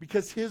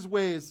because his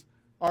ways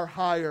are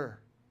higher.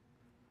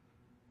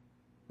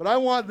 But I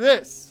want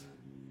this.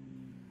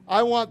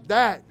 I want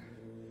that.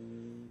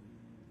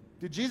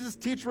 Did Jesus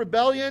teach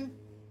rebellion?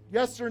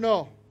 Yes or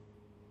no?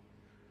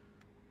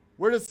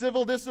 Where does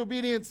civil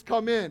disobedience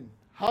come in?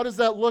 How does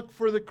that look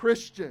for the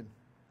Christian?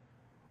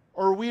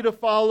 Or are we to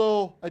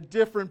follow a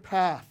different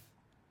path,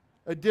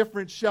 a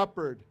different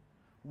shepherd?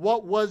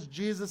 What was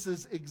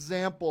Jesus'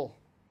 example?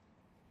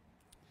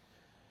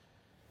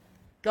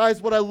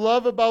 Guys, what I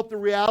love about the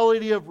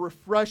reality of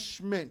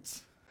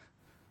refreshment,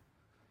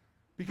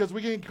 because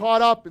we get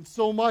caught up in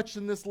so much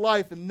in this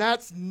life, and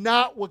that's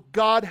not what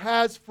God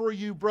has for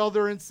you,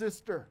 brother and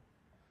sister.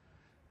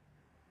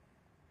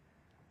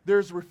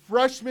 There's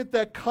refreshment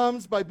that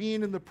comes by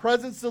being in the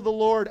presence of the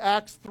Lord,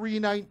 Acts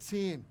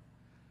 3:19.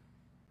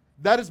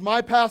 That is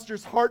my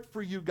pastor's heart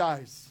for you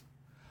guys.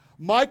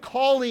 My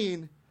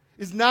calling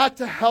is not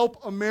to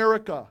help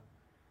America.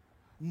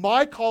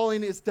 My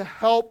calling is to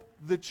help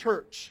the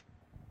church.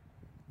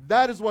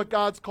 That is what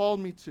God's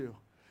called me to.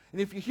 And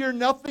if you hear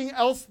nothing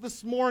else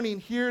this morning,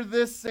 hear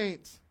this,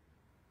 saints.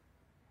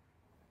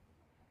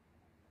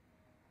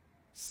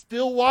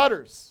 Still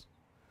waters.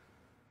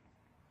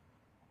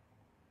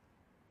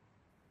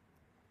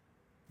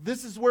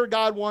 This is where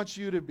God wants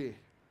you to be.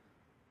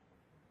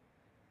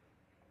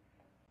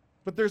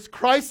 But there's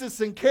crisis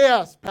and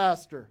chaos,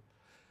 Pastor.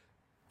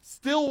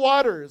 Still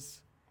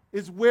waters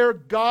is where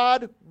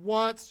God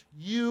wants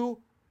you,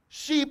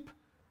 sheep,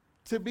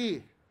 to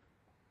be.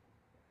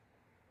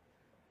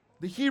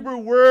 The Hebrew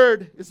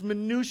word is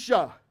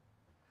minutia,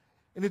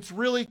 and it's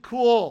really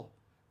cool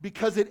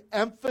because it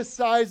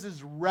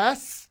emphasizes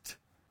rest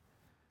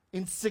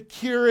and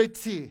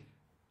security.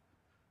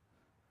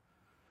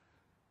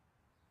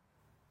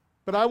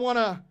 But I want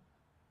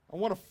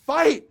to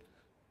fight.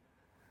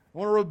 I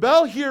want to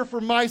rebel here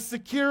for my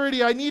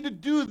security. I need to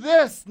do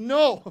this.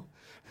 No.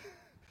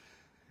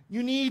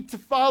 You need to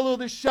follow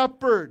the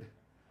shepherd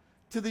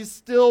to these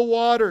still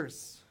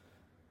waters.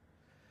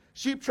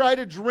 Sheep try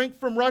to drink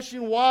from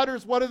rushing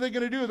waters. What are they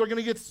going to do? They're going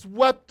to get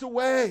swept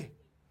away.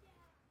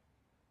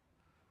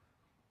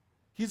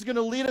 He's going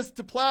to lead us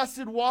to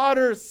placid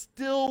waters,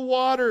 still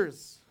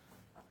waters.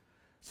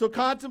 So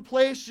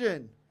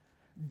contemplation.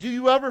 Do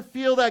you ever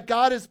feel that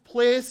God has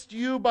placed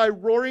you by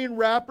roaring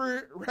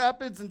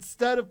rapids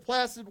instead of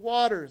placid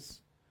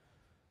waters?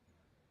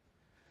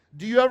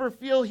 Do you ever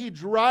feel he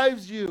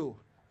drives you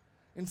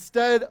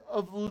instead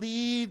of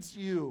leads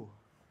you?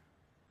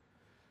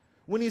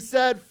 When he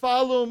said,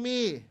 "Follow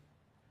me,"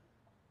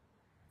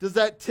 does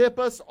that tip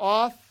us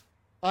off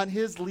on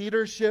his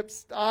leadership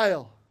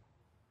style?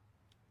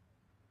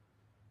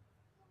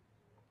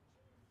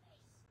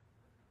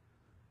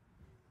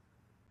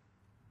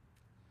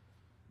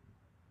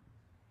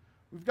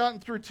 We've gotten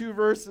through 2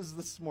 verses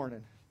this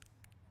morning.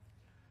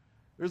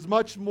 There's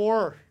much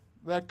more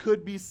that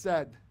could be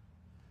said.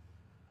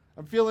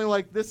 I'm feeling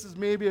like this is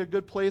maybe a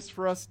good place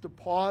for us to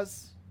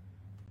pause,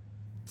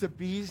 to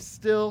be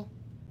still.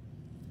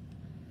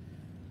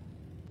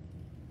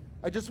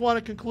 I just want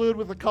to conclude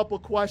with a couple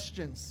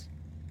questions.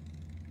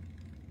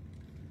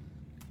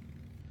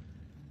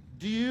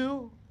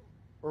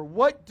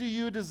 What do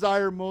you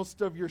desire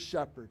most of your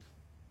shepherd?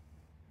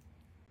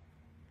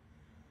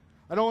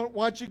 I don't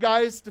want you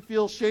guys to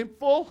feel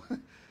shameful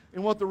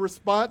in what the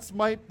response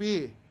might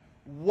be.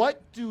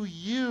 What do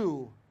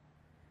you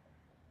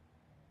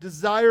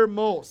desire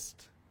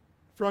most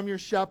from your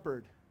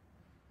shepherd?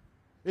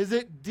 Is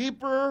it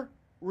deeper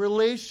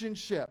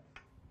relationship?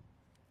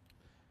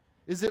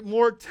 Is it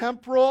more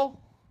temporal,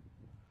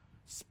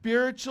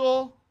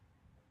 spiritual,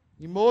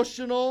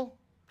 emotional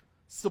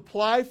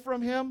supply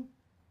from him?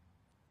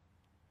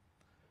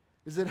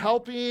 Is it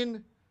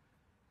helping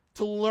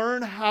to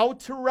learn how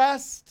to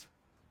rest?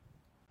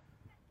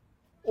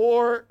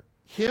 Or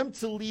him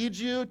to lead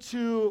you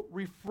to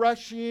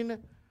refreshing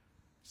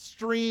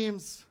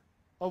streams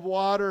of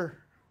water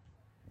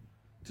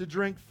to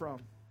drink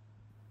from?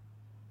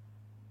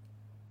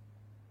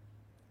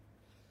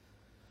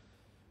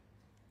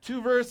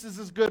 Two verses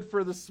is good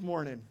for this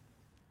morning.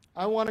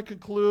 I want to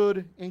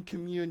conclude in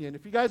communion.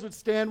 If you guys would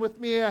stand with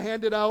me, I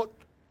handed out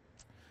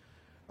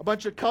a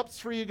bunch of cups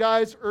for you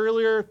guys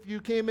earlier. If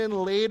you came in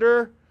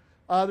later,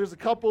 there's a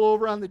couple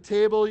over on the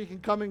table. You can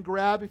come and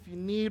grab if you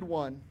need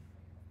one.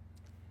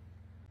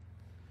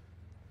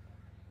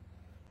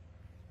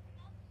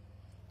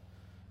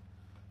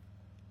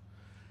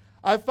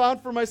 I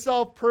found for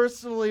myself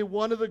personally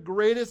one of the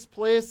greatest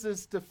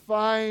places to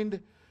find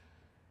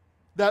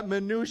that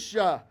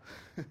minutia,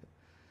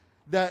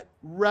 that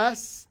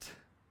rest,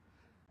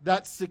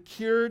 that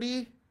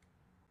security,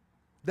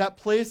 that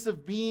place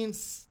of being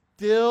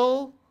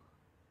still,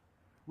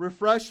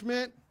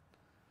 refreshment,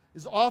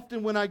 is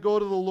often when I go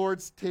to the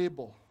Lord's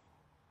table.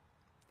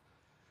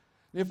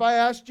 And if I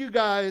asked you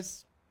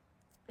guys,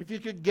 if you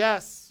could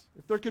guess,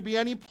 if there could be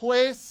any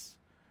place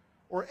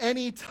or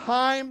any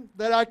time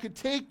that I could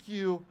take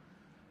you,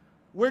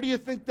 where do you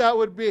think that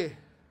would be?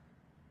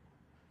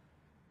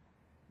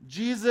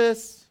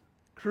 Jesus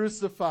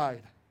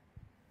crucified.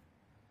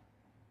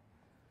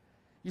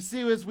 You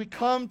see, as we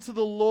come to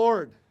the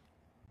Lord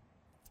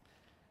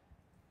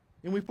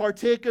and we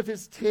partake of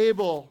his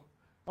table,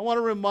 I want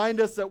to remind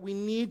us that we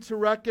need to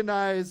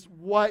recognize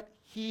what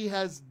he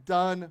has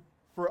done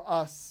for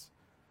us.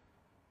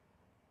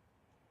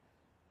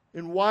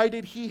 And why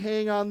did he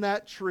hang on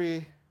that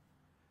tree,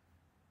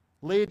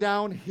 lay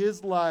down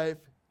his life,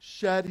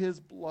 shed his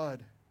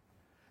blood?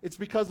 It's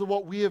because of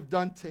what we have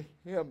done to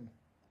him.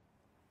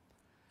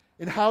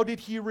 And how did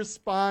he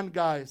respond,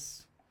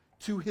 guys,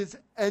 to his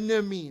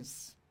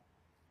enemies?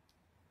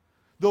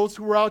 Those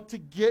who were out to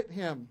get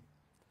him.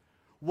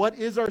 What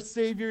is our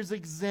Savior's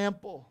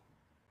example?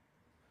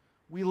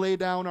 We lay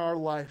down our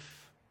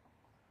life.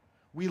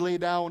 We lay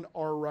down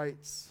our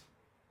rights.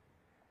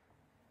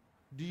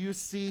 Do you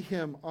see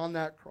him on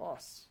that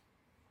cross?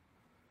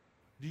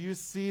 Do you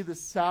see the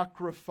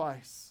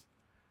sacrifice,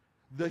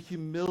 the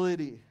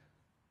humility,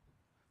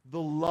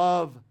 the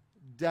love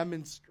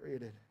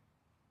demonstrated?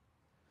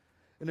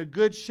 And a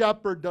good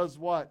shepherd does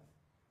what?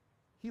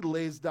 He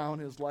lays down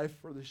his life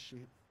for the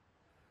sheep.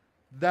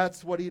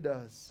 That's what he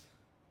does.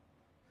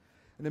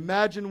 And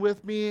imagine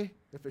with me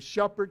if a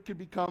shepherd could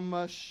become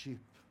a sheep.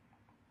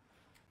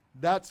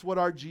 That's what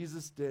our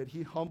Jesus did.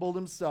 He humbled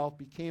himself,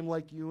 became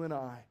like you and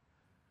I,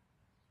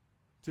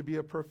 to be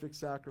a perfect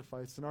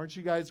sacrifice. And aren't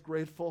you guys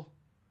grateful?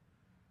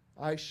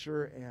 I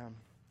sure am.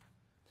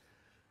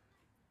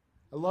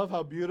 I love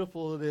how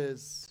beautiful it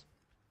is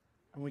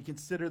when we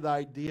consider the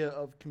idea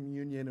of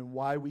communion and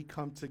why we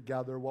come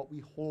together, what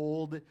we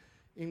hold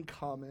in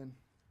common.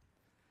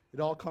 It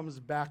all comes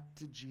back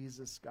to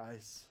Jesus,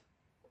 guys.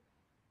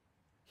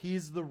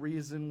 He's the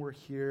reason we're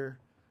here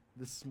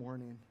this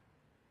morning.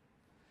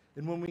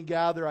 And when we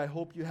gather, I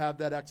hope you have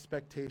that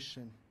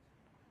expectation.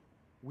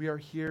 We are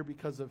here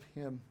because of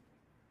him.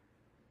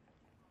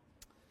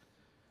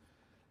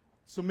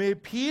 So may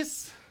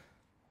peace,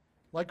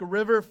 like a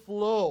river,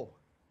 flow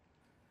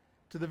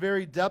to the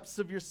very depths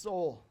of your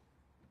soul.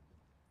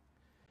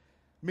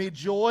 May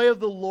joy of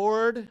the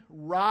Lord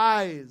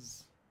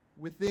rise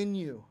within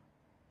you.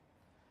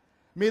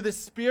 May the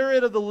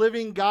Spirit of the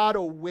living God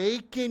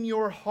awaken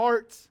your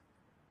heart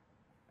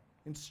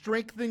and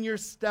strengthen your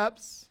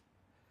steps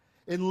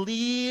and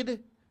lead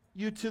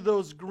you to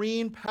those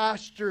green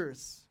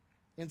pastures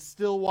and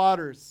still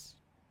waters.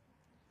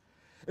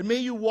 And may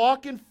you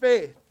walk in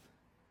faith,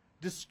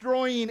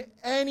 destroying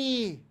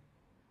any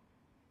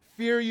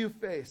fear you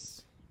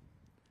face.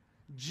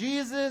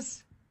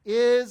 Jesus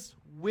is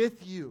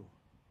with you.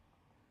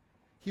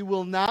 He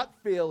will not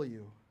fail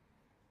you.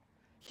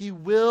 He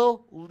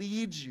will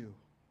lead you.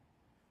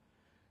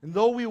 And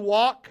though we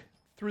walk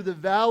through the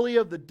valley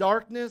of the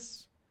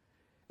darkness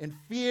and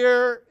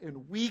fear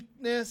and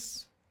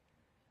weakness,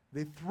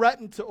 they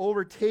threaten to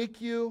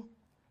overtake you,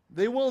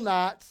 they will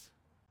not.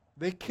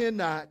 They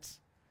cannot,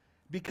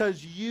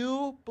 because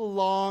you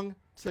belong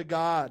to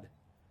God,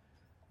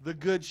 the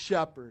Good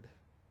Shepherd.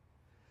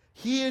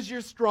 He is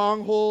your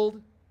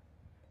stronghold,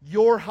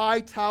 your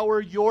high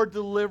tower, your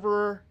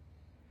deliverer,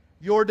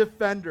 your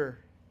defender.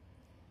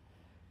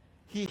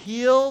 He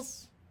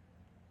heals,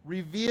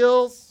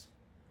 reveals,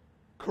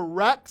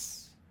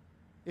 corrects,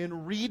 and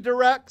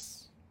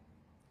redirects.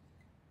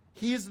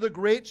 He's the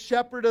great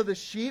shepherd of the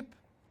sheep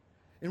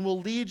and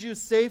will lead you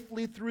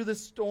safely through the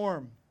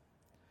storm.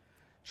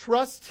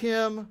 Trust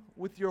him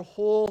with your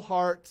whole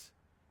heart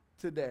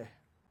today.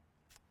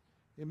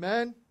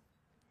 Amen.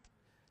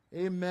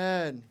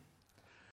 Amen.